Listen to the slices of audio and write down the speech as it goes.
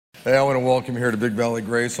Hey, I want to welcome you here to Big Valley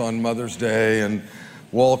Grace on Mother's Day, and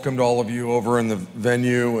welcome to all of you over in the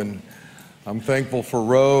venue. And I'm thankful for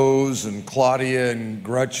Rose and Claudia and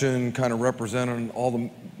Gretchen kind of representing all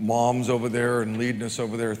the moms over there and leading us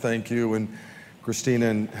over there. Thank you. And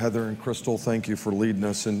Christina and Heather and Crystal, thank you for leading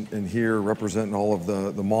us in here, representing all of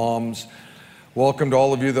the moms. Welcome to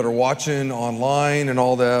all of you that are watching online and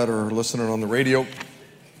all that, or listening on the radio.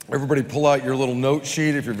 Everybody pull out your little note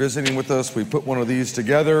sheet. If you're visiting with us, we put one of these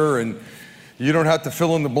together, and you don't have to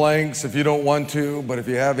fill in the blanks if you don't want to, but if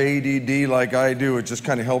you have ADD like I do, it just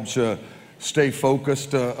kind of helps you stay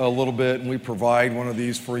focused a little bit, and we provide one of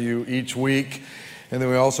these for you each week. And then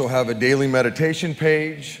we also have a daily meditation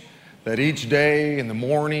page that each day, in the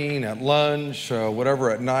morning, at lunch, whatever,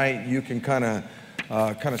 at night, you can kind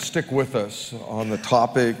of stick with us on the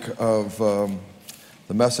topic of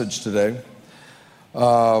the message today.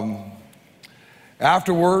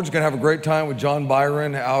 Afterwards, gonna have a great time with John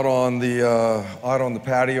Byron out on the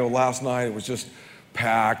patio. Last night it was just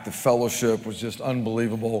packed. The fellowship was just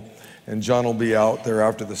unbelievable, and John will be out there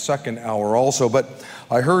after the second hour also. But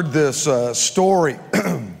I heard this story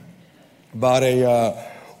about a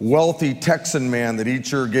wealthy Texan man that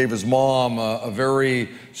each year gave his mom a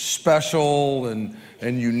very special and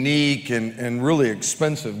unique and really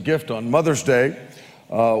expensive gift on Mother's Day.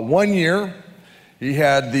 One year, he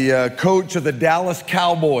had the coach of the Dallas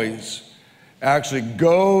Cowboys actually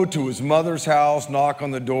go to his mother's house, knock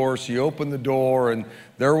on the door. She opened the door, and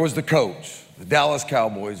there was the coach, the Dallas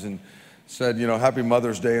Cowboys, and said, Happy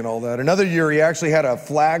Mother's Day and all that. Another year, he actually had a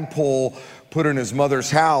flagpole put in his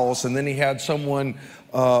mother's house, and then he had someone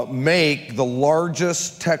make the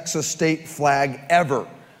largest Texas state flag ever.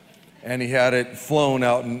 And he had it flown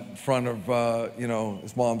out in front of,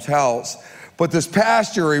 his mom's house. But this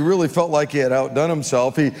past year, he really felt like he had outdone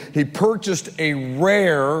himself. He purchased a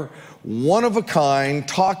rare, one-of-a-kind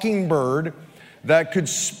talking bird that could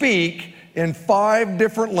speak in 5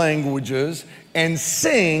 different languages and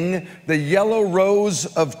sing the Yellow Rose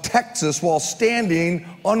of Texas while standing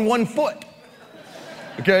on 1 foot.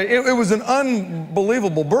 Okay, it was an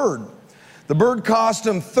unbelievable bird. The bird cost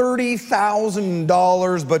him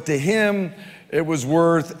 $30,000, but to him, it was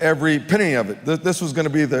worth every penny of it. This was going to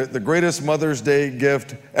be the greatest Mother's Day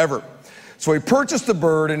gift ever. So he purchased the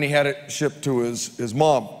bird and he had it shipped to his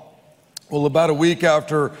mom. Well, about a week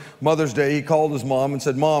after Mother's Day, he called his mom and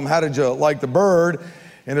said, Mom, how did you like the bird?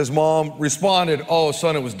 And his mom responded, Oh,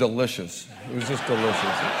 son, it was delicious. It was just delicious.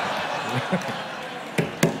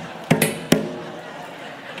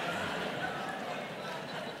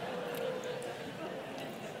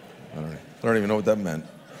 I don't even know what that meant.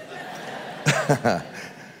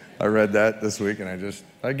 I read that this week and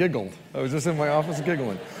I giggled. I was just in my office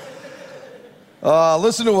giggling.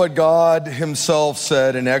 Listen to what God himself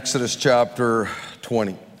said in Exodus chapter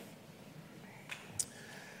 20.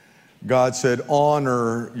 God said,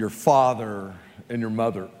 honor your father and your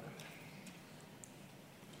mother.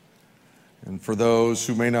 And for those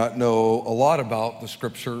who may not know a lot about the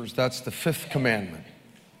scriptures, that's the 5th commandment.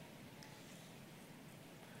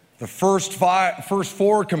 The first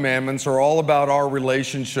 4 commandments are all about our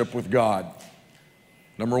relationship with God.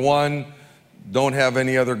 Number 1, don't have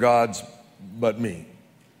any other gods but me.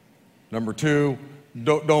 Number 2,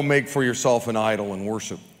 don't make for yourself an idol and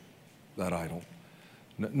worship that idol.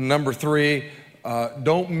 Number 3,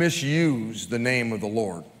 don't misuse the name of the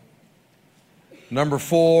Lord. Number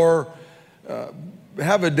 4,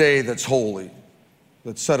 have a day that's holy,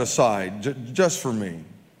 that's set aside just for me.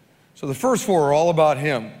 So the first 4 are all about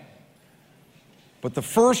him. But the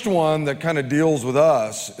first one that kind of deals with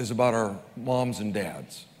us is about our moms and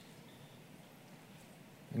dads.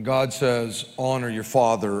 And God says, honor your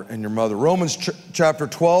father and your mother. Romans chapter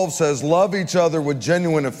 12 says, love each other with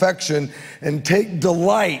genuine affection and take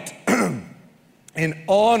delight in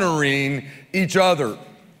honoring each other.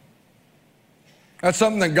 That's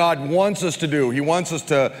something that God wants us to do. He wants us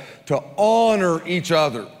to honor each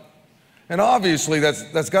other. And obviously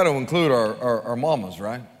that's got to include our mamas,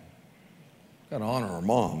 right? Got to honor our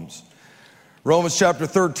moms. Romans chapter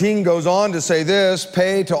 13 goes on to say this,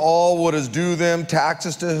 pay to all what is due them,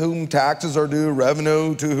 taxes to whom taxes are due,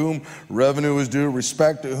 revenue to whom revenue is due,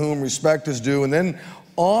 respect to whom respect is due, and then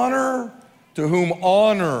honor to whom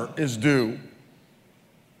honor is due.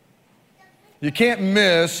 You can't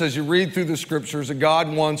miss, as you read through the scriptures, that God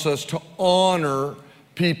wants us to honor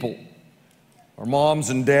people, our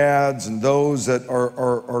moms and dads and those that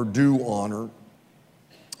are due honor.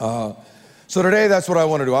 So today, that's what I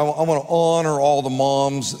want to do. I want to honor all the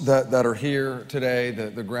moms that are here today,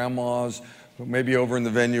 the grandmas, maybe over in the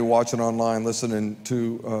venue, watching online, listening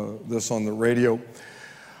to this on the radio.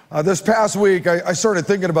 This past week, I started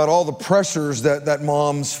thinking about all the pressures that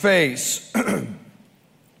moms face.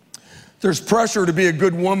 There's pressure to be a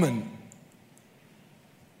good woman.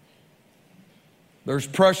 There's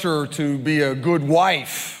pressure to be a good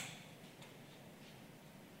wife.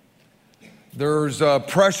 There's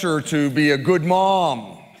pressure to be a good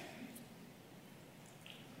mom.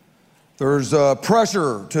 There's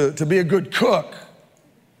pressure to be a good cook.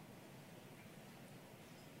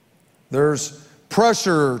 There's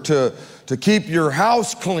pressure to keep your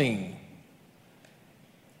house clean.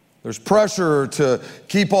 There's pressure to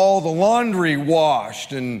keep all the laundry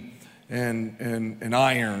washed and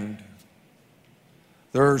ironed.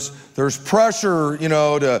 There's pressure,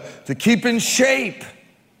 to keep in shape.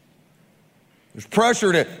 There's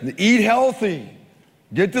pressure to eat healthy,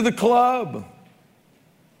 get to the club.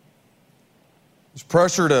 There's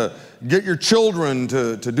pressure to get your children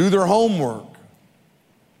to do their homework.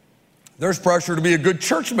 There's pressure to be a good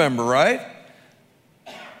church member, right?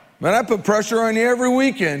 Man, I put pressure on you every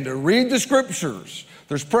weekend to read the scriptures.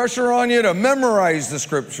 There's pressure on you to memorize the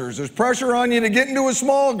scriptures. There's pressure on you to get into a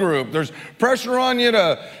small group. There's pressure on you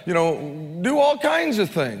to, do all kinds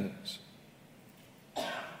of things.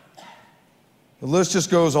 The list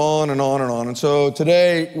just goes on and on and on. And so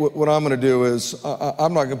today, what I'm going to do is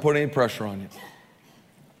I'm not going to put any pressure on you.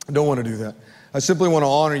 I don't want to do that. I simply want to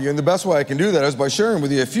honor you. And the best way I can do that is by sharing with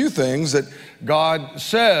you a few things that God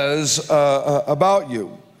says about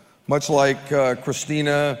you. Much like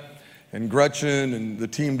Christina and Gretchen and the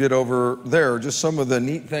team did over there, just some of the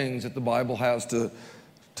neat things that the Bible has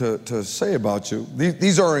to say about you.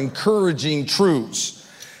 These are encouraging truths.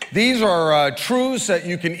 These are truths that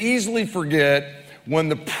you can easily forget when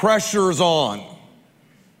the pressure's on.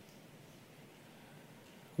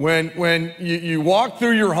 When you walk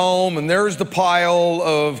through your home and there's the pile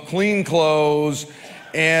of clean clothes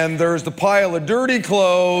and there's the pile of dirty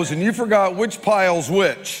clothes and you forgot which pile's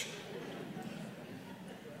which.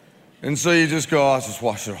 And so you just go, I'll just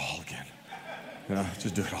wash it all again.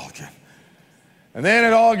 Just do it all again. And then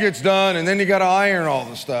it all gets done and then you got to iron all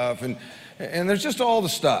the stuff and there's just all the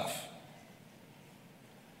stuff.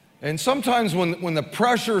 And sometimes when the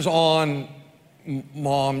pressure's on,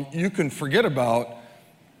 Mom, you can forget about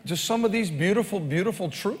just some of these beautiful, beautiful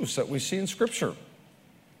truths that we see in Scripture.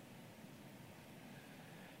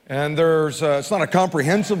 And it's not a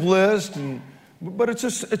comprehensive list, but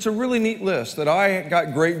it's a really neat list that I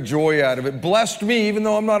got great joy out of. It blessed me, even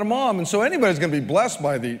though I'm not a mom, and so anybody's going to be blessed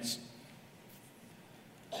by these.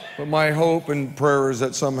 But my hope and prayer is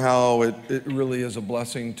that somehow it really is a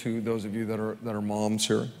blessing to those of you that are moms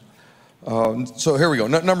here. So here we go.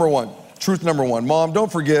 Number one. Truth number one, Mom,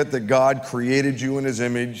 don't forget that God created you in His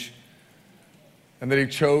image and that He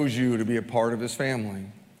chose you to be a part of His family.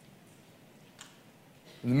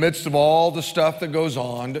 In the midst of all the stuff that goes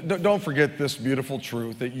on, don't forget this beautiful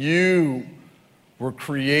truth that you were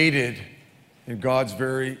created in God's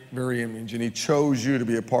very, very image, and He chose you to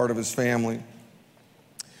be a part of His family.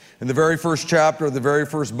 In the very first chapter of the very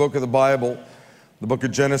first book of the Bible, the book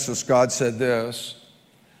of Genesis, God said this.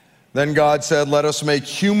 Then God said, let us make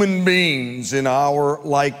human beings in our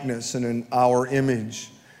likeness and in our image,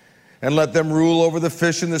 and let them rule over the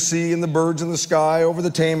fish in the sea and the birds in the sky, over the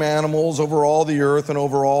tame animals, over all the earth, and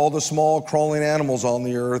over all the small crawling animals on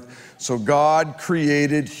the earth. So God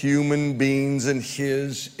created human beings in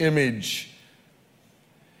His image.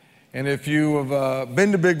 And if you have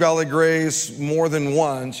been to Big Valley Grace more than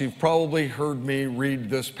once, you've probably heard me read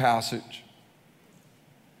this passage.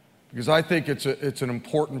 Because I think it's an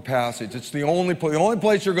important passage. It's the only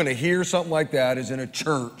place you're going to hear something like that is in a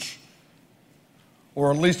church, or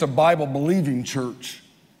at least a Bible-believing church.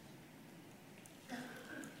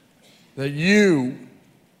 That you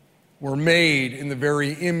were made in the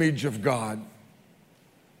very image of God.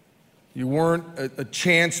 You weren't a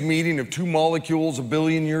chance meeting of two molecules a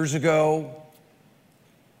billion years ago.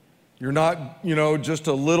 You're not, just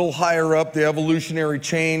a little higher up the evolutionary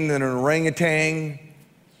chain than an orangutan.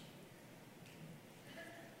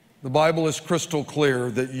 The Bible is crystal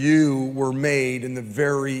clear that you were made in the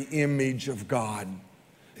very image of God.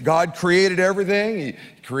 God created everything. He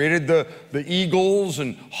created the eagles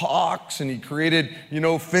and hawks, and He created,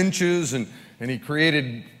 finches, and He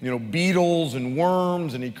created, beetles and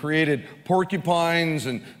worms, and He created porcupines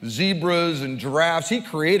and zebras and giraffes. He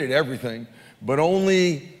created everything, but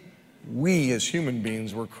only we as human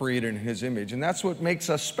beings were created in His image. And that's what makes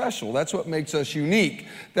us special. That's what makes us unique.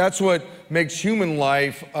 That's what makes human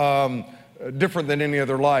life different than any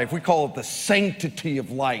other life. We call it the sanctity of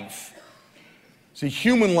life. See,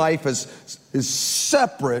 human life is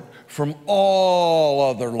separate from all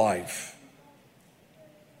other life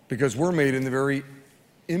because we're made in the very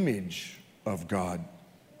image of God.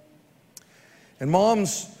 And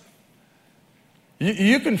moms,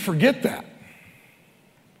 you can forget that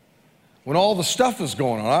when all the stuff is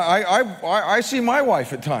going on. I see my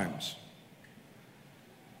wife at times.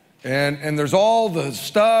 And there's all the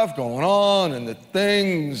stuff going on and the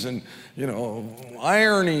things and,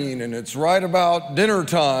 ironing, and it's right about dinner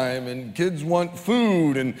time and kids want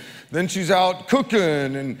food, and then she's out cooking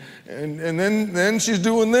and then she's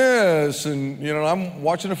doing this, and, I'm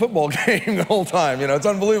watching a football game the whole time. It's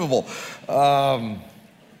unbelievable.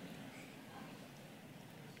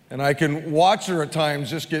 And I can watch her at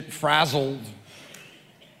times just get frazzled.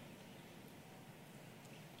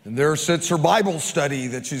 And there sits her Bible study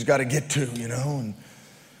that she's got to get to, and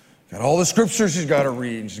got all the scriptures she's got to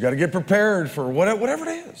read. And she's got to get prepared for whatever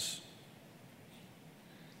it is.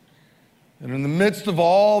 And in the midst of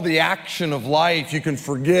all the action of life, you can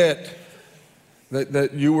forget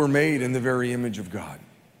that you were made in the very image of God.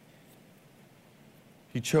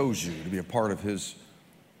 He chose you to be a part of His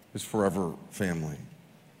forever family.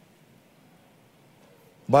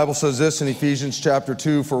 The Bible says this in Ephesians chapter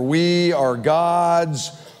 2, "For we are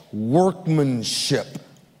God's workmanship,"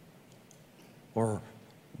 or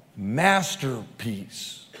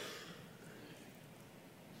masterpiece.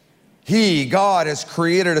 He, God, has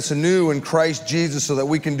created us anew in Christ Jesus so that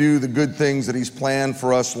we can do the good things that He's planned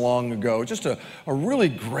for us long ago. Just a really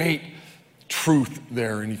great truth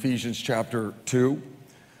there in Ephesians chapter 2.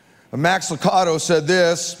 Max Lucado said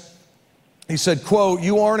this. He said, quote,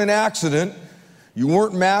 "You aren't an accident. You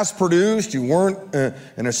weren't mass-produced. You weren't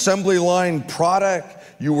an assembly line product.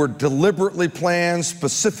 You were deliberately planned,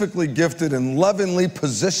 specifically gifted, and lovingly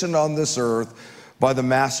positioned on this earth by the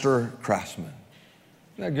master craftsman."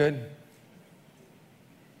 Isn't that good?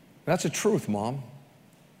 That's a truth, Mom.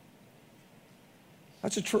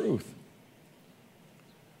 That's a truth.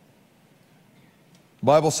 The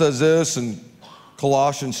Bible says this in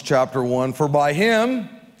Colossians chapter 1, "For by Him,"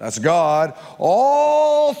 that's God,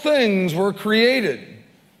 "all things were created."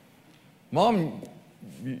 Mom,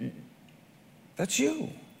 that's you.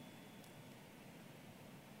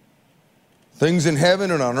 "Things in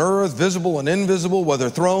heaven and on earth, visible and invisible, whether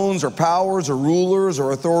thrones or powers or rulers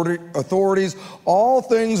or authorities, all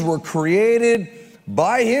things were created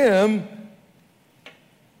by Him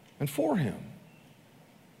and for Him."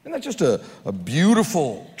 Isn't that just a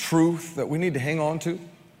beautiful truth that we need to hang on to?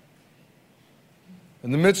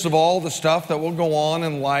 In the midst of all the stuff that will go on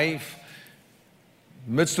in life,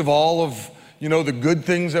 in the midst of all of, the good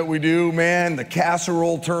things that we do, man, the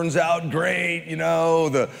casserole turns out great,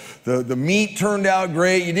 the meat turned out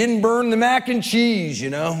great. You didn't burn the mac and cheese,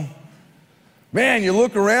 Man, you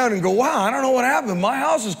look around and go, wow, I don't know what happened. My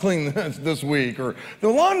house is clean this week, or the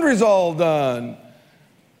laundry's all done.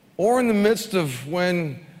 Or in the midst of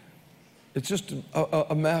when it's just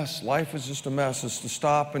a mess, life is just a mess, is to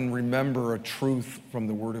stop and remember a truth from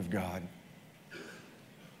the Word of God.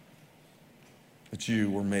 That you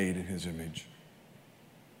were made in His image.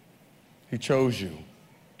 He chose you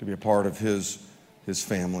to be a part of His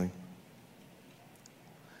family.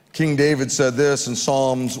 King David said this in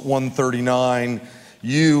Psalms 139,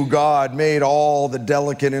 "You, God, made all the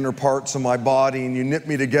delicate inner parts of my body, and you knit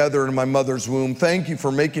me together in my mother's womb. Thank you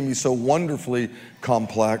for making me so wonderfully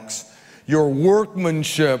complex. Your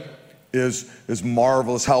workmanship is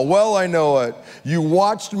marvelous. How well I know it. You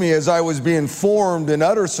watched me as I was being formed in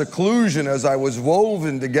utter seclusion, as I was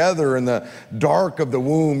woven together in the dark of the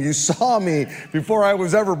womb. You saw me before I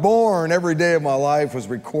was ever born. Every day of my life was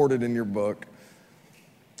recorded in your book."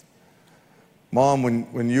 Mom,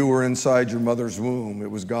 when you were inside your mother's womb, it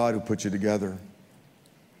was God who put you together.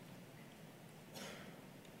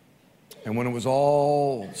 And when it was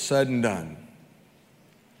all said and done,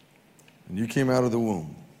 and you came out of the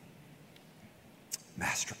womb,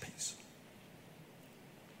 masterpiece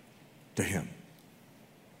to Him.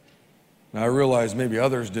 Now I realize maybe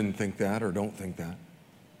others didn't think that or don't think that,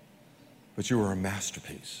 but you were a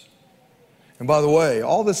masterpiece. And by the way,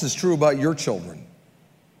 all this is true about your children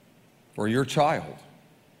or your child.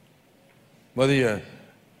 Whether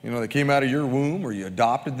they came out of your womb or you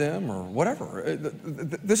adopted them or whatever.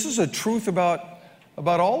 This is a truth about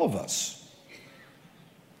all of us.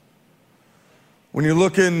 When you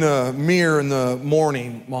look in the mirror in the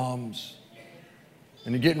morning, moms,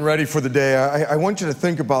 and you're getting ready for the day, I want you to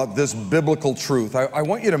think about this biblical truth. I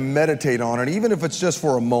want you to meditate on it, even if it's just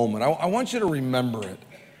for a moment. I want you to remember it.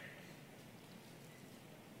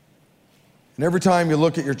 And every time you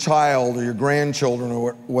look at your child or your grandchildren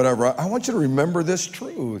or whatever, I want you to remember this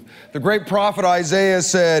truth. The great prophet Isaiah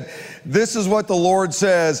said, "This is what the Lord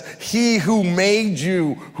says, He who made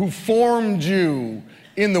you, who formed you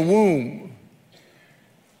in the womb,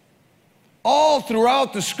 All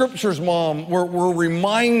throughout the scriptures, Mom, we're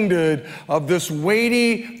reminded of this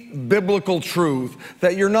weighty biblical truth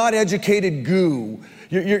that you're not educated goo.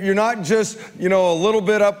 You're not just, a little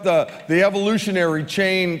bit up the evolutionary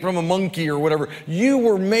chain from a monkey or whatever. You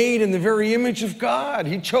were made in the very image of God.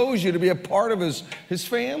 He chose you to be a part of his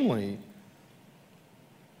family.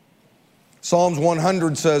 Psalms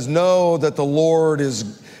 100 says, know that the Lord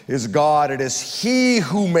is God. It is He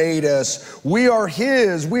who made us. We are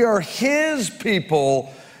His. We are His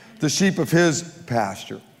people, the sheep of His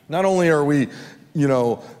pasture. Not only are we,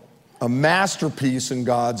 a masterpiece in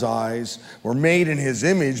God's eyes, we're made in His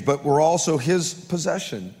image, but we're also His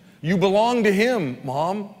possession. You belong to Him,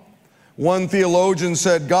 Mom. One theologian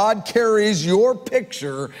said, God carries your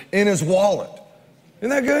picture in His wallet. Isn't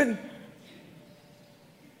that good?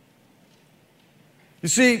 You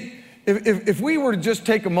see, if we were to just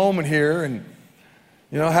take a moment here and,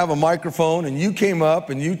 have a microphone and you came up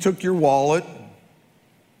and you took your wallet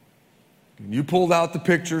and you pulled out the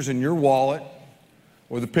pictures in your wallet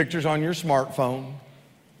or the pictures on your smartphone,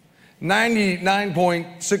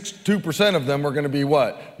 99.62% of them are going to be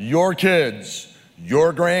what? Your kids,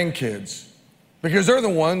 your grandkids, because they're the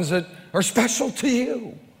ones that are special to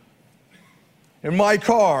you. In my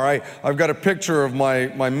car, I've got a picture of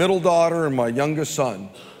my middle daughter and my youngest son.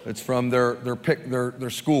 It's from their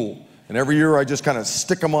school. And every year I just kind of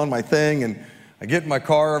stick them on my thing, and I get in my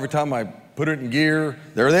car every time I put it in gear.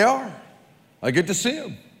 There they are. I get to see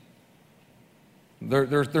them.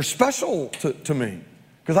 They're special to me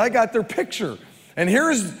because I got their picture. And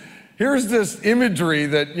here's this imagery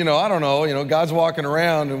that, I don't know, God's walking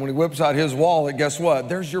around, and when He whips out His wallet, guess what?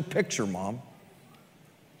 There's your picture, Mom.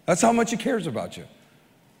 That's how much He cares about you.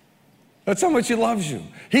 That's how much He loves you.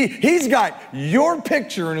 He's got your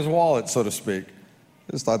picture in His wallet, so to speak.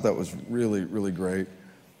 I just thought that was really, really great.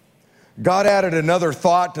 God added another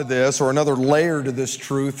thought to this, or another layer to this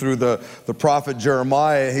truth through the prophet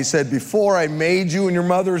Jeremiah. He said, before I made you in your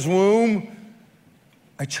mother's womb,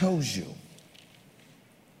 I chose you.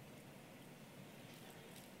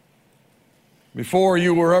 Before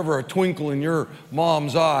you were ever a twinkle in your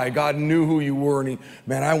mom's eye, God knew who you were, and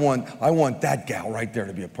I want that gal right there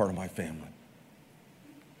to be a part of my family.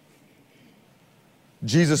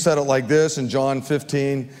 Jesus said it like this in John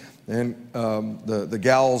 15, and the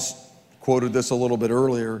gals quoted this a little bit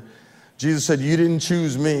earlier. Jesus said, you didn't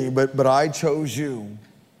choose me, but I chose you.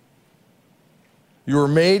 You were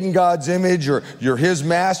made in God's image. You're His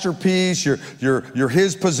masterpiece. You're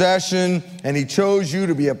His possession. And He chose you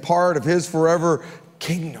to be a part of His forever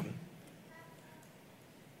kingdom.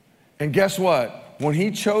 And guess what? When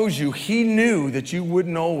He chose you, He knew that you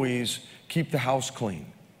wouldn't always keep the house clean.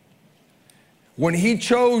 When He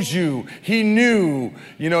chose you, He knew,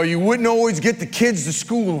 you wouldn't always get the kids to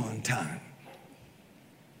school on time.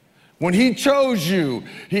 When He chose you,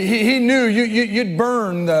 He knew you'd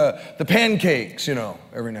burn the pancakes,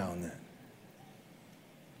 every now and then.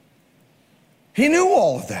 He knew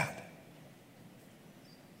all of that.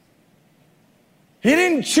 He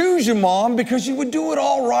didn't choose you, Mom, because you would do it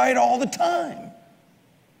all right all the time.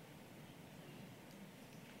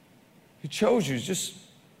 He chose you just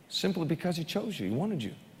simply because He chose you. He wanted you.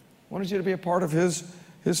 He wanted you to be a part of His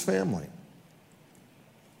family.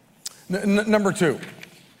 Number two.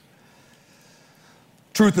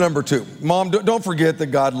 Truth number two. Mom, don't forget that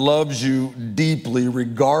God loves you deeply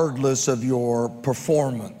regardless of your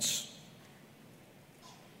performance.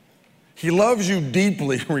 He loves you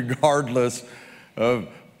deeply regardless of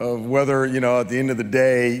whether, at the end of the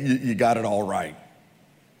day, you got it all right.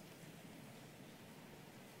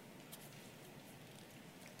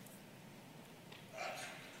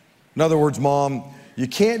 In other words, Mom, you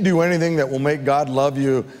can't do anything that will make God love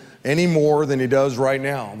you any more than He does right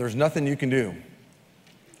now. There's nothing you can do.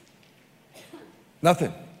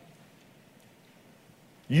 Nothing.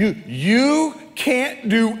 You can't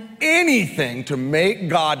do anything to make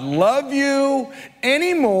God love you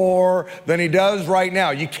any more than He does right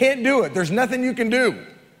now. You can't do it. There's nothing you can do.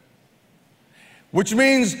 Which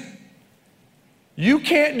means you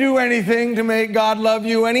can't do anything to make God love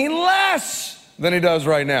you any less than He does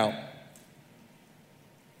right now.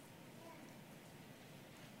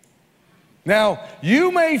 Now,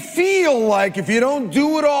 you may feel like if you don't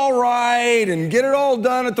do it all right and get it all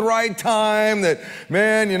done at the right time, that,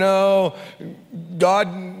 man,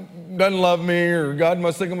 God doesn't love me, or God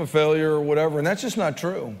must think I'm a failure or whatever, and that's just not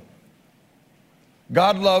true.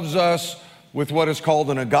 God loves us with what is called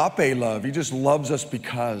an agape love. He just loves us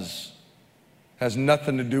because. Has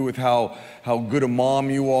nothing to do with how good a mom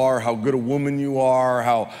you are, how good a woman you are,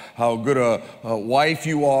 how good a wife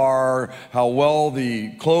you are, how well the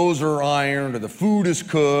clothes are ironed, or the food is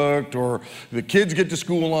cooked, or the kids get to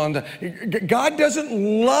school on time. God doesn't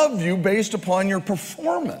love you based upon your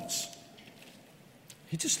performance.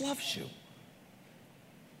 He just loves you.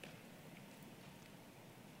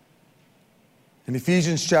 In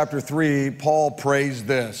Ephesians chapter 3, Paul prays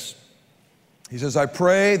this. He says, I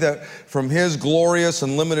pray that from his glorious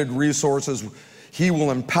and limited resources, he will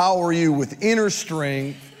empower you with inner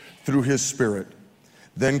strength through his Spirit.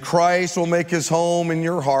 Then Christ will make his home in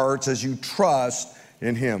your hearts as you trust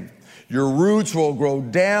in him. Your roots will grow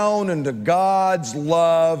down into God's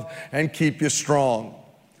love and keep you strong.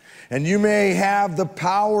 And you may have the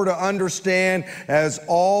power to understand, as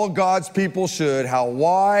all God's people should, how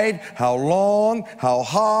wide, how long, how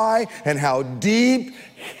high, and how deep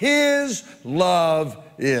his love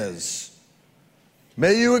is.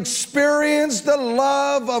 May you experience the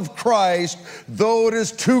love of Christ, though it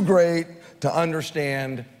is too great to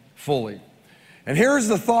understand fully. And here's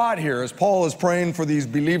the thought here, as Paul is praying for these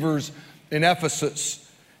believers in Ephesus,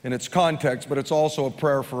 in its context, but it's also a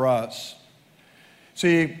prayer for us.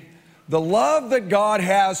 See, the love that God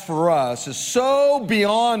has for us is so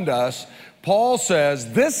beyond us. Paul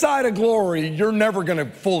says, this side of glory, you're never going to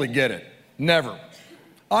fully get it. Never.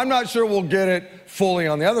 I'm not sure we'll get it fully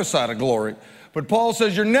on the other side of glory. But Paul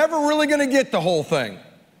says, you're never really going to get the whole thing.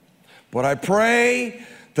 But I pray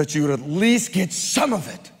that you would at least get some of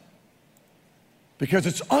it. Because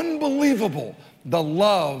it's unbelievable, the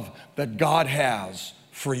love that God has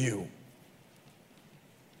for you.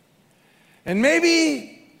 And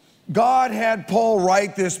maybe God had Paul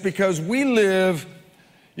write this because we live,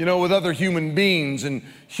 with other human beings, and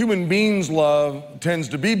human beings' love tends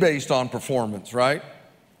to be based on performance, right?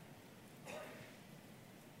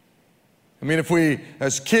 I mean,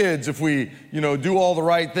 as kids, if we, do all the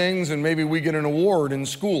right things, and maybe we get an award in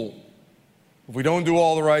school. If we don't do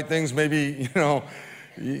all the right things, maybe,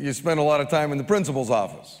 you spend a lot of time in the principal's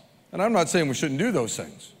office. And I'm not saying we shouldn't do those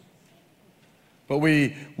things. But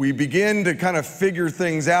we begin to kind of figure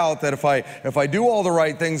things out that if I do all the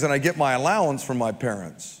right things, then I get my allowance from my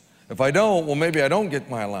parents. If I don't, well, maybe I don't get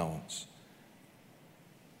my allowance.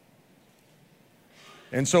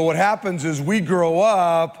 And so what happens is we grow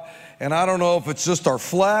up, and I don't know if it's just our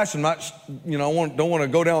flesh. I'm not, don't want to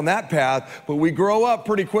go down that path, but we grow up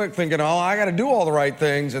pretty quick thinking, I got to do all the right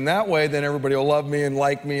things, and that way then everybody will love me and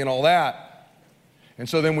like me and all that. And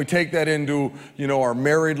so then we take that into, our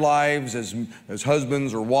married lives as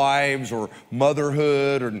husbands or wives, or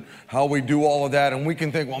motherhood, and how we do all of that. And we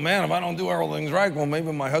can think, well, man, if I don't do all things right, well,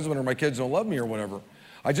 maybe my husband or my kids don't love me or whatever.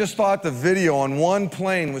 I just thought the video on one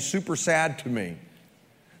plane was super sad to me,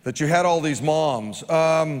 that you had all these moms.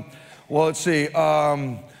 Well, let's see.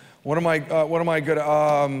 What am I good at?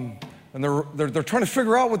 And they're trying to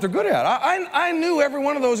figure out what they're good at. I knew every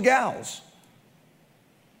one of those gals.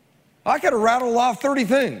 I could have rattled off 30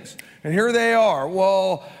 things, and here they are.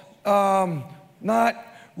 Well, not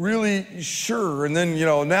really sure. And then,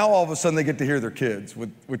 now all of a sudden they get to hear their kids,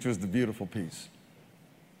 which was the beautiful piece.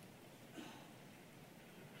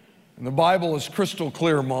 And the Bible is crystal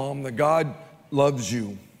clear, Mom, that God loves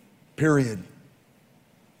you, period.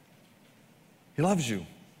 He loves you. It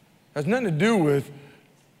has nothing to do with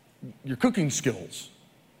your cooking skills.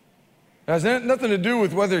 It has nothing to do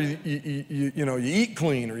with whether you eat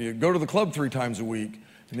clean, or you go to the club 3 times a week,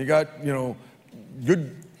 and you got,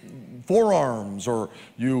 good forearms, or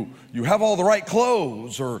you have all the right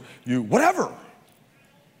clothes, or whatever.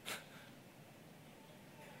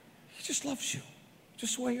 He just loves you,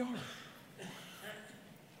 just the way you are.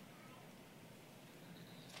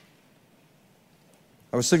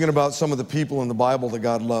 I was thinking about some of the people in the Bible that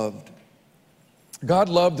God loved. God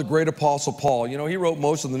loved the great apostle Paul. He wrote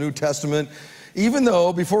most of the New Testament, even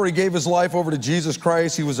though before he gave his life over to Jesus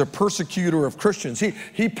Christ, he was a persecutor of Christians.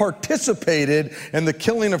 He participated in the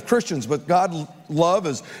killing of Christians, but God's love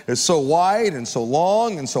is so wide and so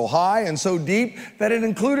long and so high and so deep that it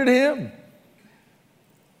included him.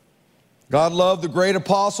 God loved the great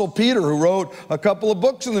apostle Peter, who wrote a couple of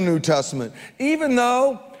books in the New Testament, even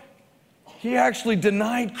though he actually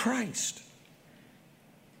denied Christ.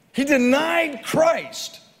 He denied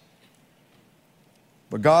Christ.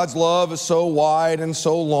 But God's love is so wide and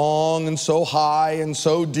so long and so high and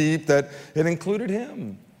so deep that it included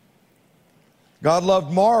him. God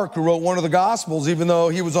loved Mark, who wrote one of the Gospels, even though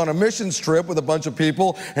he was on a missions trip with a bunch of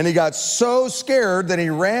people, and he got so scared that he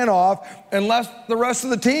ran off and left the rest of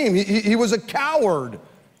the team. He was a coward.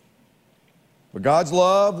 But God's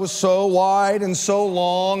love was so wide and so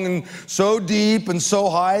long and so deep and so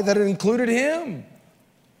high that it included him.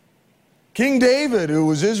 King David, who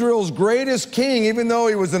was Israel's greatest king, even though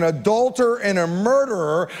he was an adulterer and a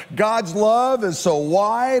murderer, God's love is so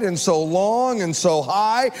wide and so long and so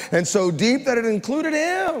high and so deep that it included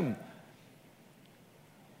him.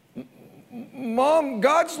 Mom,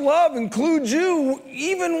 God's love includes you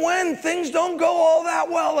even when things don't go all that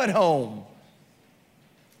well at home.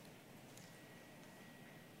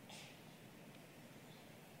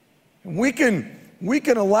 We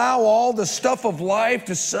can allow all the stuff of life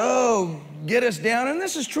to so get us down, and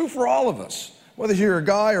this is true for all of us. Whether you're a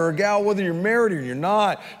guy or a gal, whether you're married or you're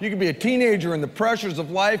not, you can be a teenager and the pressures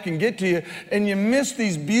of life can get to you, and you miss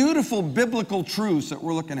these beautiful biblical truths that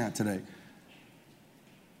we're looking at today.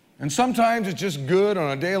 And sometimes it's just good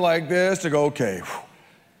on a day like this to go, okay,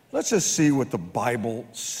 let's just see what the Bible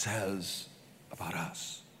says about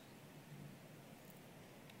us.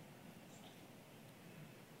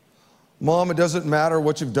 Mom, it doesn't matter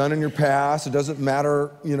what you've done in your past. It doesn't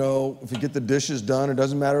matter, if you get the dishes done. It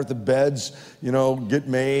doesn't matter if the beds, get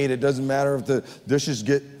made. It doesn't matter if the dishes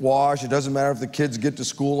get washed. It doesn't matter if the kids get to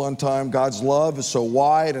school on time. God's love is so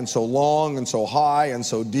wide and so long and so high and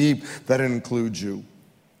so deep that it includes you.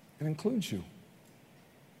 It includes you.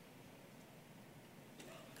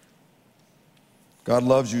 God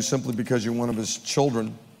loves you simply because you're one of his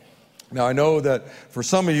children. Now, I know that for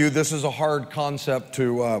some of you, this is a hard concept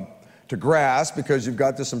to grasp because you've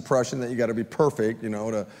got this impression that you got to be perfect,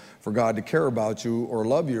 for God to care about you or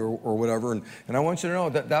love you or whatever. And I want you to know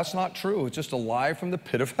that that's not true. It's just a lie from the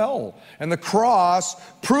pit of hell. And the cross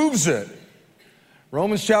proves it.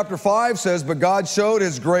 Romans chapter 5 says, but God showed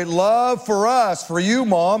his great love for us, for you,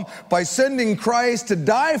 Mom, by sending Christ to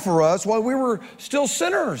die for us while we were still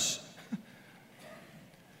sinners.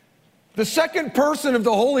 The second person of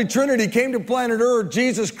the Holy Trinity came to planet Earth,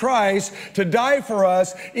 Jesus Christ, to die for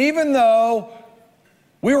us, even though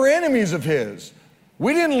we were enemies of his.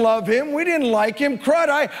 We didn't love him. We didn't like him. Crud,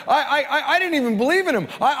 I didn't even believe in him.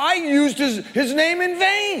 I used his name in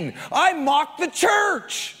vain. I mocked the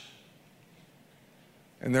church.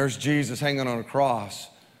 And there's Jesus hanging on a cross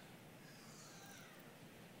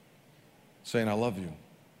saying, I love you.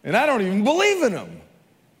 And I don't even believe in him.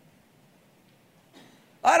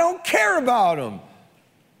 I don't care about him.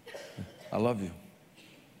 I love you.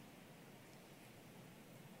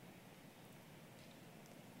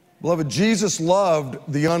 Beloved, Jesus loved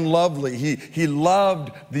the unlovely. He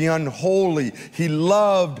loved the unholy. He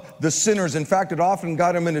loved the sinners. In fact, it often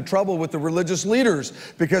got him into trouble with the religious leaders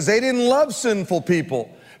because they didn't love sinful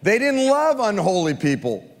people. They didn't love unholy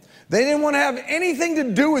people. They didn't want to have anything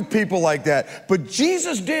to do with people like that. But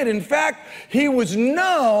Jesus did. In fact, he was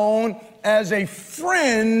known as a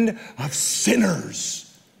friend of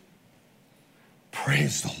sinners.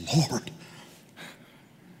 Praise the Lord,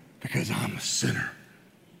 because I'm a sinner.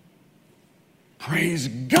 Praise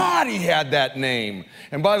God he had that name.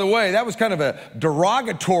 And by the way, that was kind of a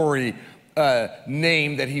derogatory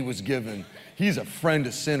name that he was given. He's a friend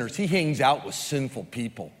of sinners. He hangs out with sinful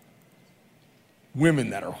people. Women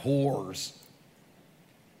that are whores.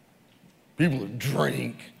 People who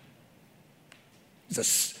drink.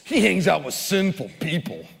 He hangs out with sinful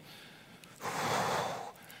people.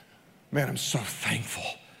 Man, I'm so thankful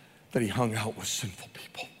that he hung out with sinful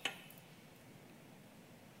people.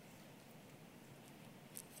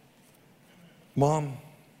 Mom,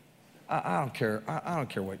 I don't care. I don't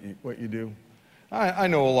care what you do. I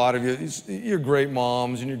know a lot of you. You're great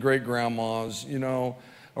moms and you're great grandmas,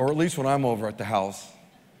 or at least when I'm over at the house.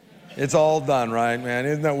 It's all done, right, man?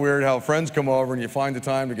 Isn't that weird how friends come over and you find the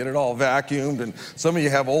time to get it all vacuumed, and some of you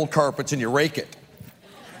have old carpets and you rake it.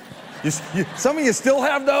 Some of you still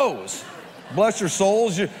have those. Bless your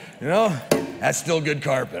souls. That's still good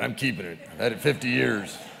carpet. I'm keeping it. I've had it 50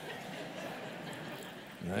 years.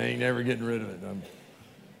 I ain't never getting rid of it.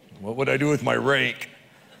 What would I do with my rake?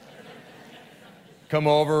 Come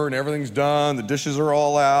over and everything's done. The dishes are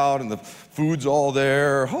all out and the food's all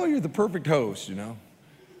there. Oh, you're the perfect host, You're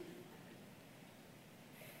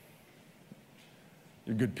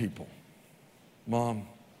good people. Mom,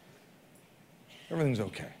 everything's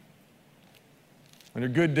okay. On your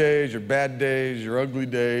good days, your bad days, your ugly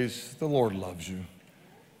days, the Lord loves you,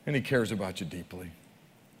 and he cares about you deeply.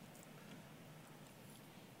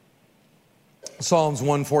 Psalms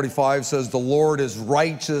 145 says, the Lord is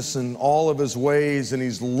righteous in all of his ways, and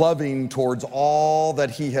he's loving towards all that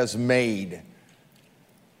he has made.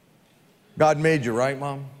 God made you, right,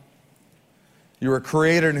 Mom? You were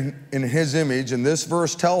created in his image, and this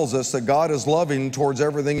verse tells us that God is loving towards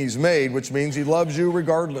everything he's made, which means he loves you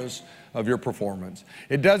regardless of your performance.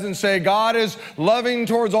 It doesn't say God is loving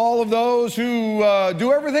towards all of those who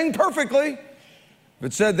do everything perfectly. If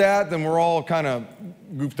it said that, then we're all kind of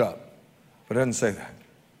goofed up. But it doesn't say that.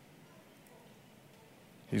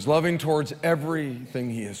 He's loving towards everything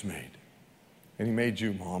he has made. And he made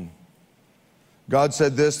you, Mom. God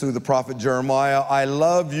said this through the prophet Jeremiah, I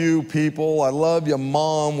love you, people. I love you,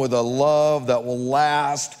 Mom, with a love that will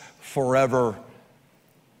last forever.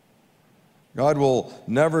 God will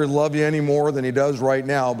never love you any more than he does right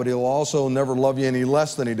now, but he'll also never love you any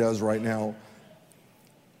less than he does right now.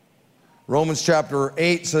 Romans chapter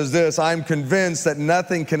 8 says this, I'm convinced that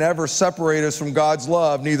nothing can ever separate us from God's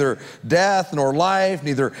love, neither death nor life,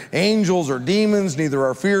 neither angels or demons, neither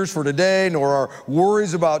our fears for today, nor our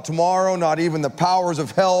worries about tomorrow, not even the powers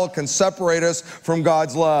of hell can separate us from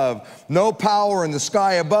God's love. No power in the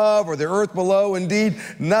sky above or the earth below, indeed,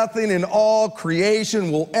 nothing in all creation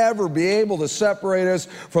will ever be able to separate us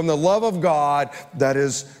from the love of God that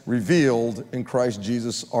is revealed in Christ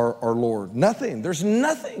Jesus our Lord. Nothing. There's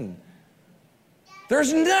nothing.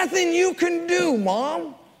 There's nothing you can do,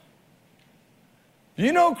 Mom. If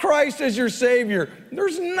you know Christ as your Savior,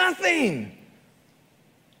 there's nothing.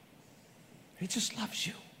 He just loves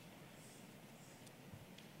you.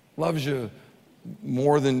 Loves you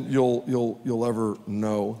more than you'll ever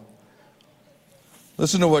know.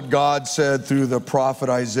 Listen to what God said through the prophet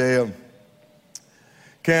Isaiah.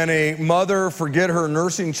 Can a mother forget her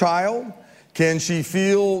nursing child? Can she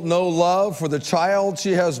feel no love for the child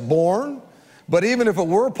she has borne? But even if it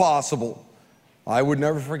were possible, I would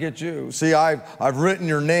never forget you. See, I've written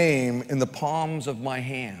your name in the palms of my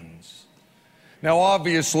hands. Now,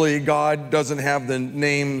 obviously, God doesn't have the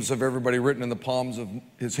names of everybody written in the palms of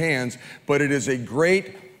his hands, but it is a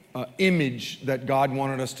great image that God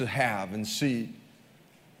wanted us to have and see.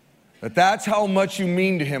 That's how much you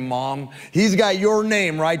mean to him, Mom. He's got your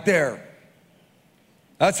name right there.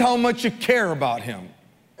 That's how much you care about him.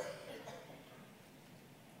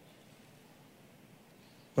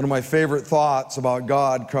 One of my favorite thoughts about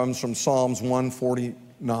God comes from Psalms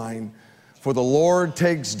 149. For the Lord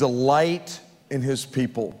takes delight in his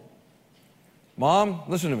people. Mom,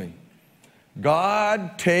 listen to me.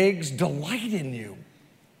 God takes delight in you.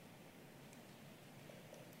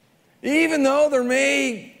 Even though there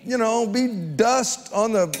may, be dust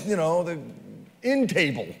on the, the end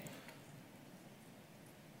table.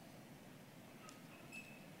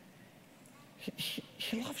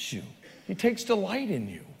 He loves you. He takes delight in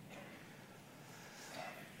you.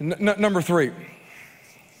 Number three,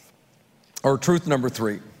 or truth number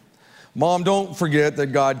three. Mom, don't forget that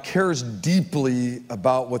God cares deeply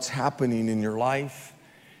about what's happening in your life.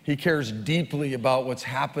 He cares deeply about what's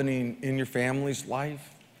happening in your family's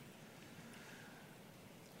life.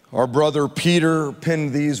 Our brother Peter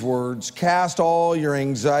penned these words, cast all your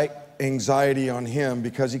anxiety on him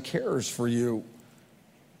because he cares for you.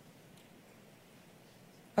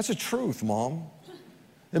 That's a truth, Mom.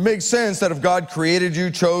 It makes sense that if God created you,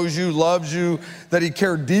 chose you, loves you, that he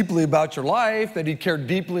cared deeply about your life, that he cared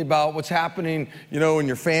deeply about what's happening, in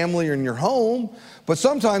your family or in your home. But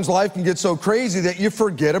sometimes life can get so crazy that you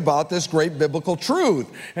forget about this great biblical truth.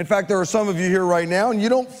 In fact, there are some of you here right now and you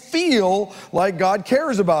don't feel like God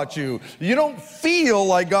cares about you. You don't feel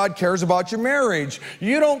like God cares about your marriage.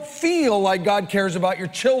 You don't feel like God cares about your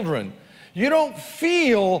children. You don't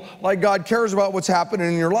feel like God cares about what's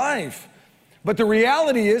happening in your life. But the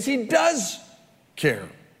reality is he does care.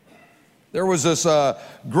 There was this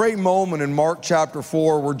great moment in Mark chapter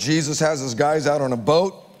 4 where Jesus has his guys out on a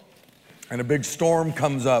boat and a big storm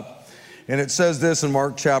comes up. And it says this in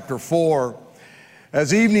Mark chapter 4.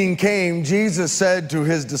 As evening came, Jesus said to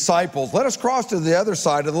his disciples, let us cross to the other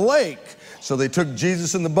side of the lake. So they took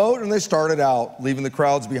Jesus in the boat and they started out, leaving the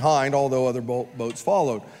crowds behind, although other boats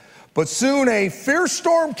followed. But soon a fierce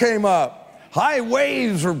storm came up. High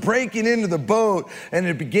waves were breaking into the boat, and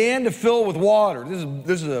it began to fill with water.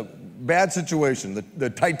 This is a bad situation. The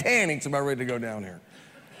Titanic's about ready to go down here.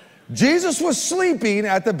 Jesus was sleeping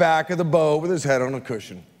at the back of the boat with his head on a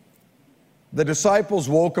cushion. The disciples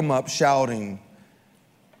woke him up shouting,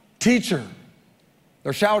 Teacher.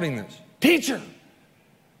 They're shouting this. Teacher,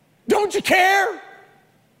 don't you care?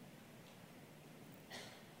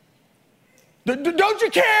 Don't you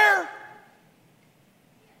care?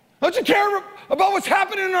 Don't you care about what's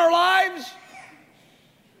happening in our lives?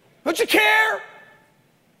 Don't you care?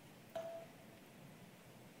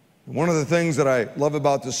 One of the things that I love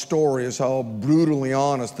about this story is how brutally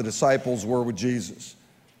honest the disciples were with Jesus.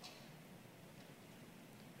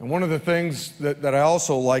 And one of the things that I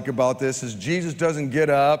also like about this is Jesus doesn't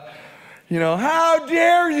get up, how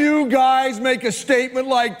dare you guys make a statement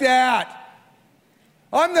like that?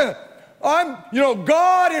 I'm I'm,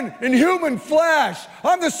 God in human flesh.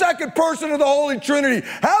 I'm the second person of the Holy Trinity.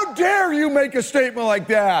 How dare you make a statement like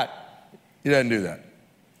that? He doesn't do that.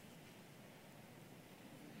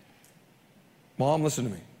 Mom, listen to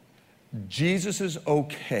me. Jesus is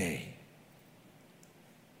okay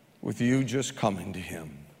with you just coming to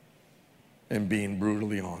him and being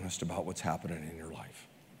brutally honest about what's happening in your life.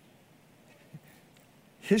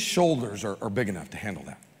 His shoulders are big enough to handle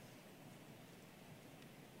that.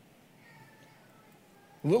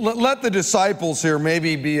 Let the disciples here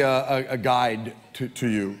maybe be a guide to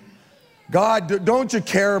you. God, don't you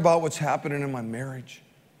care about what's happening in my marriage?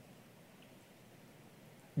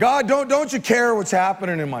 God, don't you care what's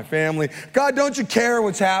happening in my family? God, don't you care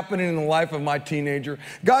what's happening in the life of my teenager?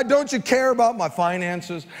 God, don't you care about my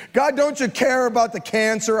finances? God, don't you care about the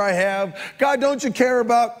cancer I have? God, don't you care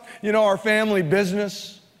about, our family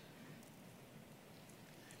business?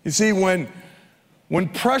 You see, when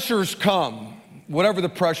pressures come, whatever the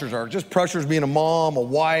pressures are, just pressures being a mom, a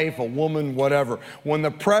wife, a woman, whatever. When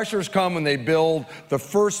the pressures come and they build, the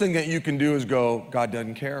first thing that you can do is go, God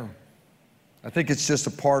doesn't care. I think it's just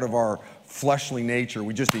a part of our fleshly nature.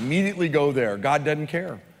 We just immediately go there. God doesn't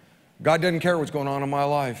care. God doesn't care what's going on in my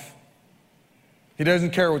life. He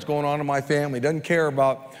doesn't care what's going on in my family. He doesn't care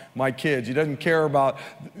about my kids. He doesn't care about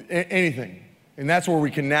anything. And that's where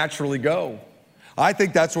we can naturally go. I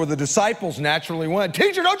think that's where the disciples naturally went.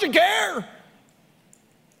 Teacher, don't you care?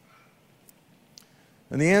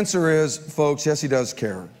 And the answer is, folks, yes, he does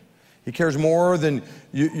care. He cares more than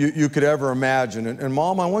you could ever imagine. And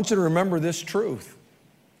Mom, I want you to remember this truth.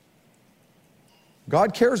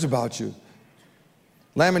 God cares about you.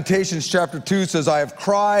 Lamentations chapter 2 says, I have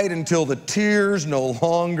cried until the tears no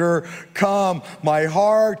longer come. My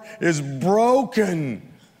heart is broken.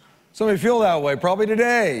 Some of you feel that way, probably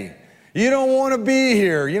today. You don't want to be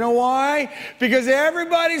here. You know why? Because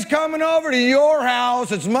everybody's coming over to your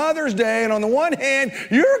house. It's Mother's Day, and on the one hand,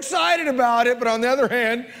 you're excited about it, but on the other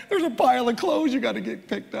hand, there's a pile of clothes you got to get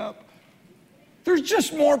picked up. There's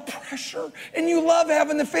just more pressure, and you love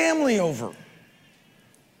having the family over.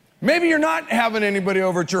 Maybe you're not having anybody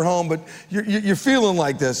over at your home, but you're feeling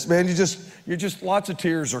like this, man. You're just lots of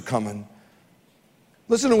tears are coming.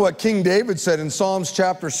 Listen to what King David said in Psalms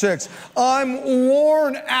chapter 6. I'm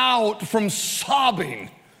worn out from sobbing.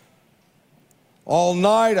 All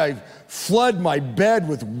night I've flooded my bed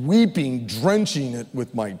with weeping, drenching it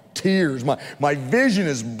with my tears. My vision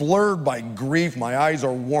is blurred by grief. My eyes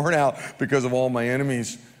are worn out because of all my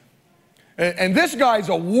enemies. And this guy's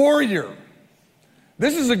a warrior.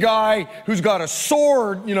 This is a guy who's got a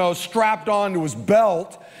sword, strapped onto his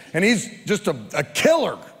belt, and he's just a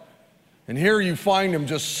killer. And here you find him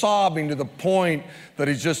just sobbing to the point that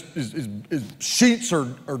his sheets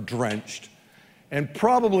are drenched. And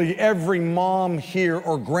probably every mom here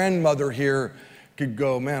or grandmother here could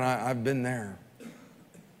go, man, I've been there.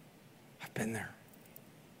 I've been there.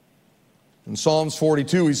 In Psalms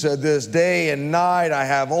 42, he said this, day and night I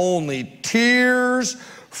have only tears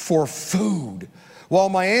for food, while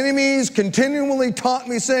my enemies continually taunt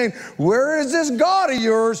me, saying, where is this God of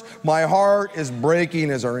yours? My heart is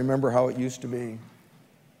breaking as I remember how it used to be.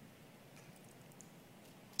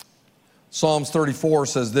 Psalms 34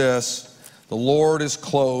 says this, the Lord is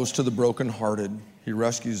close to the brokenhearted. He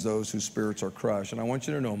rescues those whose spirits are crushed. And I want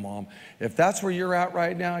you to know, Mom, if that's where you're at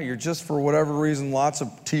right now, you're just for whatever reason, lots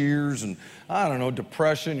of tears and,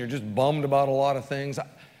 depression, you're just bummed about a lot of things.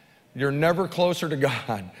 You're never closer to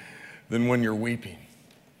God than when you're weeping.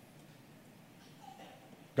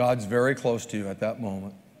 God's very close to you at that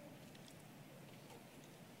moment.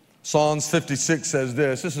 Psalms 56 says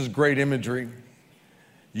this is great imagery.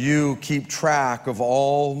 You keep track of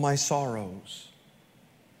all my sorrows.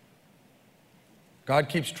 God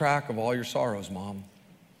keeps track of all your sorrows, Mom.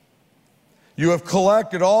 You have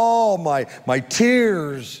collected all my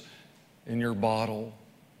tears in your bottle.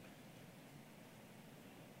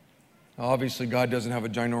 Obviously, God doesn't have a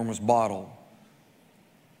ginormous bottle,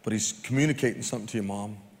 but he's communicating something to you,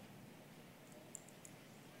 Mom.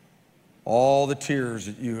 All the tears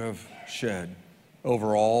that you have shed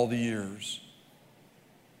over all the years,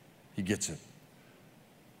 he gets it.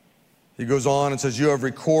 He goes on and says, you have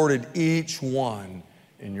recorded each one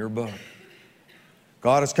in your book.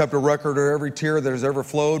 God has kept a record of every tear that has ever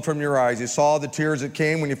flowed from your eyes. He saw the tears that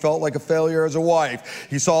came when you felt like a failure as a wife.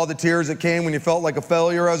 He saw the tears that came when you felt like a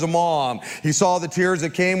failure as a mom. He saw the tears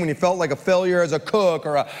that came when you felt like a failure as a cook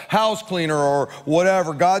or a house cleaner or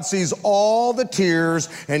whatever. God sees all the tears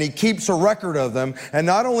and he keeps a record of them. And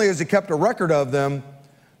not only has he kept a record of them,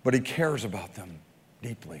 but he cares about them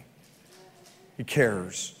deeply. He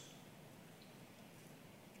cares.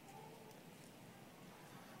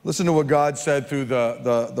 Listen to what God said through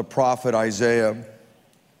the prophet Isaiah.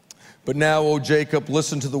 But now, O Jacob,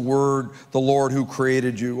 listen to the word, the Lord who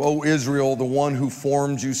created you. O Israel, the one who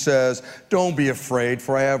formed you says, don't be afraid,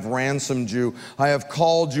 for I have ransomed you. I have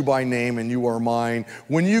called you by name, and you are mine.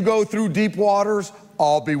 When you go through deep waters,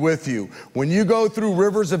 I'll be with you. When you go through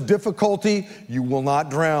rivers of difficulty, you will not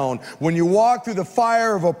drown. When you walk through the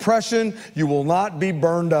fire of oppression, you will not be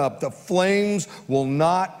burned up. The flames will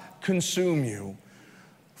not consume you.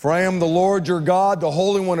 For I am the Lord your God, the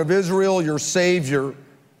Holy One of Israel, your Savior.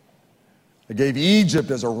 I gave Egypt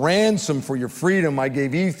as a ransom for your freedom. I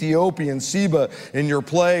gave Ethiopia and Seba in your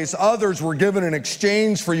place. Others were given in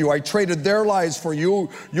exchange for you. I traded their lives for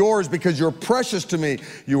yours because you're precious to me.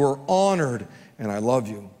 You are honored, and I love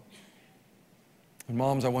you. And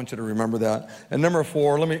moms, I want you to remember that. And number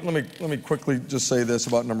 4, let me quickly just say this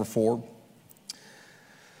about number 4.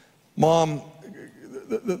 Mom,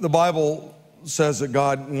 the Bible says that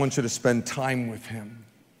God wants you to spend time with Him.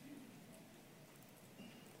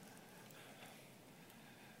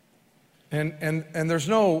 And there's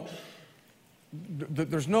no,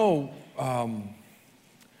 I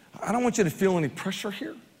don't want you to feel any pressure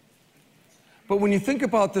here. But when you think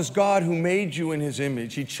about this God who made you in His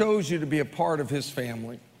image, He chose you to be a part of His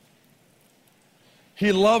family.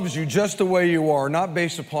 He loves you just the way you are, not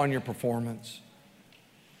based upon your performance.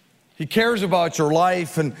 He cares about your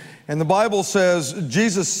life, and the Bible says,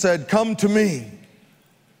 Jesus said, come to me,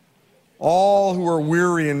 all who are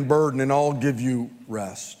weary and burdened, and I'll give you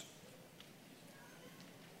rest.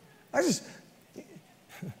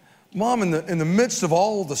 Mom, in the midst of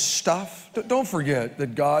all the stuff, don't forget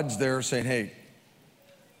that God's there saying, hey,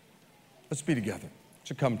 let's be together. Why don't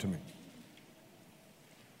you come to me? Why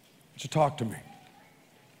don't you talk to me?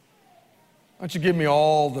 Why don't you give me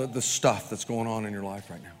all the stuff that's going on in your life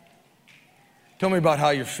right now? Tell me about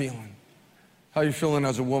how you're feeling. How you're feeling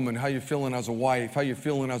as a woman, how you're feeling as a wife, how you're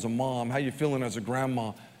feeling as a mom, how you're feeling as a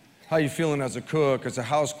grandma, how you feeling as a cook, as a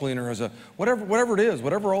house cleaner, as a whatever it is,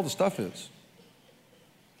 whatever all the stuff is.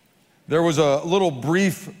 There was a little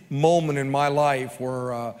brief moment in my life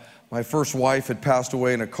where my first wife had passed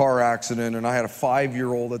away in a car accident, and I had a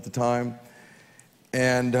 5-year-old at the time.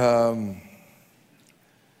 And, all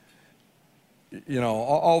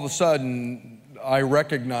of a sudden, I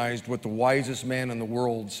recognized what the wisest man in the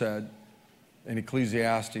world said in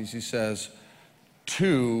Ecclesiastes. He says,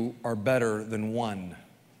 2 are better than 1.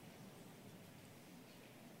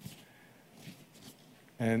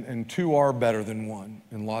 And 2 are better than 1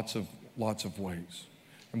 in lots of ways.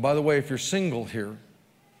 And by the way, if you're single here,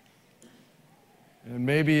 and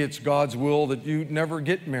maybe it's God's will that you never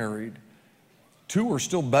get married, 2 are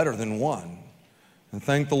still better than 1. And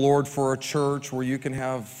thank the Lord for a church where you can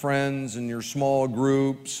have friends and your small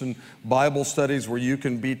groups and Bible studies where you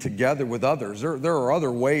can be together with others. There are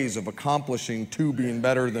other ways of accomplishing 2 being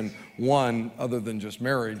better than 1 other than just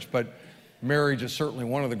marriage, but marriage is certainly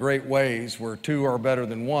one of the great ways where 2 are better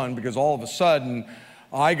than 1, because all of a sudden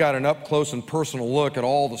I got an up close and personal look at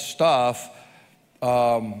all the stuff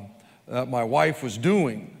that my wife was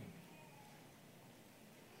doing.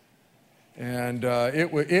 And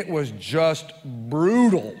it was just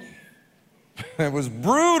brutal. It was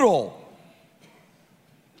brutal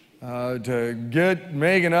to get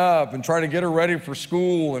Megan up and try to get her ready for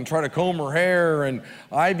school and try to comb her hair. And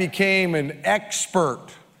I became an expert.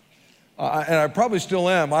 And I probably still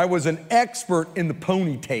am. I was an expert in the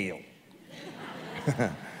ponytail.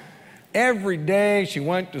 Every day she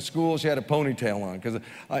went to school, she had a ponytail on. Because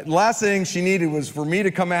last thing she needed was for me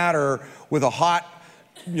to come at her with a hot,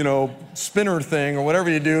 spinner thing or whatever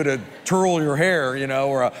you do to twirl your hair,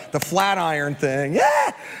 or the flat iron thing.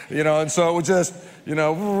 Yeah! And so it was just,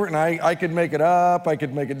 and I could make it up, I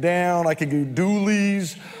could make it down, I could do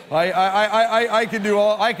doolies. I could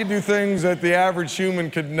do things that the average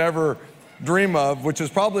human could never dream of, which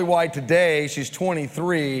is probably why today, she's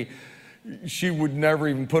 23, she would never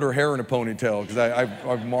even put her hair in a ponytail, because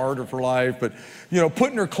I've marred her for life. But,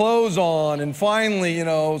 putting her clothes on, and finally,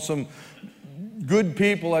 some good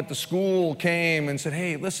people at the school came and said,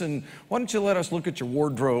 hey, listen, why don't you let us look at your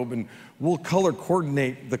wardrobe and we'll color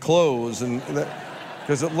coordinate the clothes, and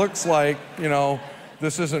because it looks like,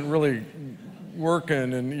 this isn't really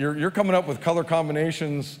working, and you're coming up with color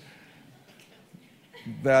combinations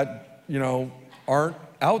that aren't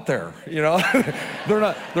out there. They're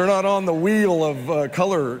not on the wheel of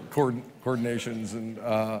color coordinations and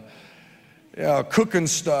cooking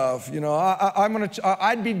stuff.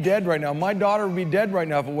 I'd be dead right now. My daughter would be dead right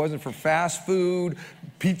now if it wasn't for fast food,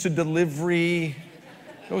 pizza delivery.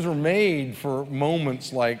 Those were made for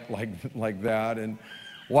moments like that. And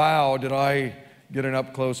wow, did I get an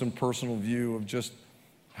up close and personal view of just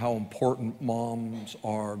how important moms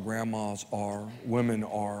are, grandmas are, women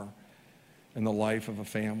are in the life of a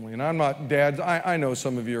family. And I'm not, dads, I know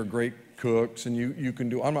some of you are great cooks and you can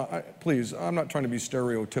do, I'm not trying to be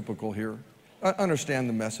stereotypical here. I understand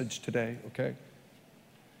the message today, okay?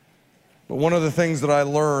 But one of the things that I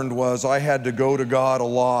learned was I had to go to God a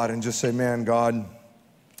lot and just say, man, God,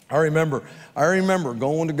 I remember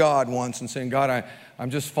going to God once and saying, God, I'm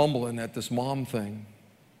just fumbling at this mom thing.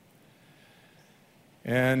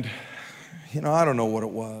 And, I don't know what it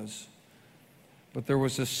was, but there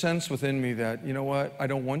was this sense within me that, you know what, I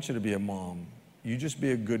don't want you to be a mom. You just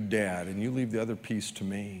be a good dad, and you leave the other piece to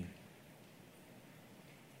me.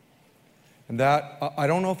 And that, I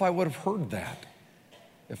don't know if I would have heard that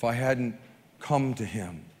if I hadn't come to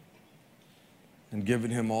him and given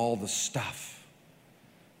him all the stuff.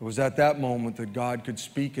 It was at that moment that God could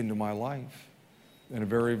speak into my life in a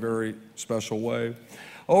very, very special way.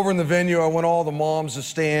 Over in the venue, I want all the moms to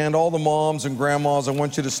stand, all the moms and grandmas. I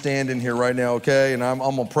want you to stand in here right now, okay? And I'm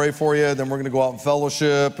going to pray for you. Then we're going to go out and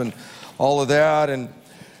fellowship and all of that. And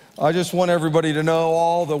I just want everybody to know,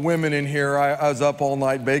 all the women in here, I was up all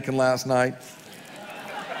night baking last night.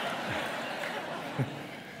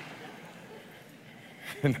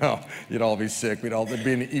 No, you'd all be sick. There'd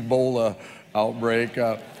be an Ebola outbreak.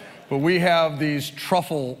 But we have these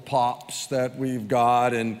truffle pops that we've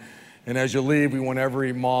got, and as you leave, we want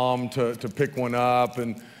every mom to pick one up.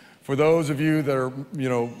 And for those of you that are,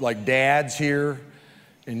 like dads here,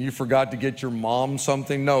 and you forgot to get your mom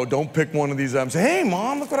something, no, don't pick one of these up and say, hey,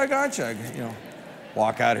 Mom, look what I got you.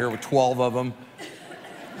 Walk out here with 12 of them.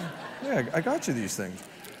 Yeah, I got you these things.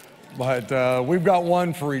 But we've got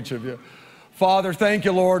one for each of you. Father, thank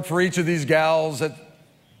you, Lord, for each of these gals that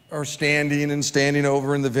are standing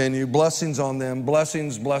over in the venue. Blessings on them.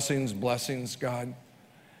 Blessings, blessings, blessings, God.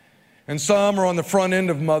 And some are on the front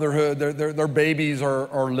end of motherhood. Their babies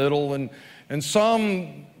are little. And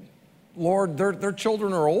some, Lord, their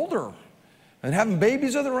children are older and having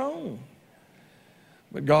babies of their own.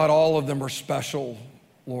 But God, all of them are special,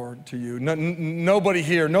 Lord, to you. Nobody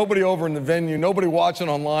here, nobody over in the venue, nobody watching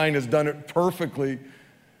online has done it perfectly.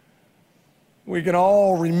 We can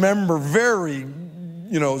all remember very,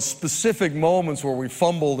 specific moments where we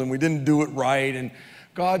fumbled and we didn't do it right. And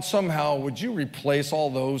God, somehow, would you replace all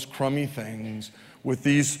those crummy things with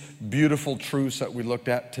these beautiful truths that we looked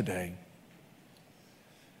at today?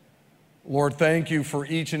 Lord, thank you for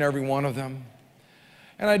each and every one of them.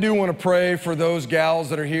 And I do want to pray for those gals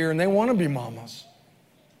that are here and they want to be mamas.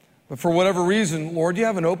 But for whatever reason, Lord, you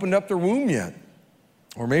haven't opened up their womb yet.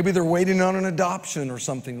 Or maybe they're waiting on an adoption or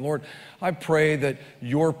something. Lord, I pray that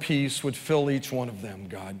your peace would fill each one of them,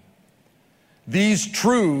 God. These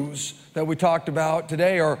truths that we talked about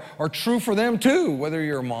today are true for them too, whether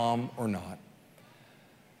you're a mom or not.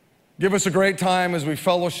 Give us a great time as we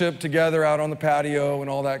fellowship together out on the patio and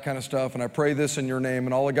all that kind of stuff. And I pray this in your name.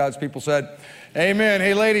 And all of God's people said, amen.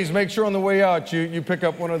 Hey, ladies, make sure on the way out you pick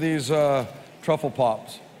up one of these truffle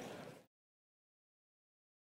pops.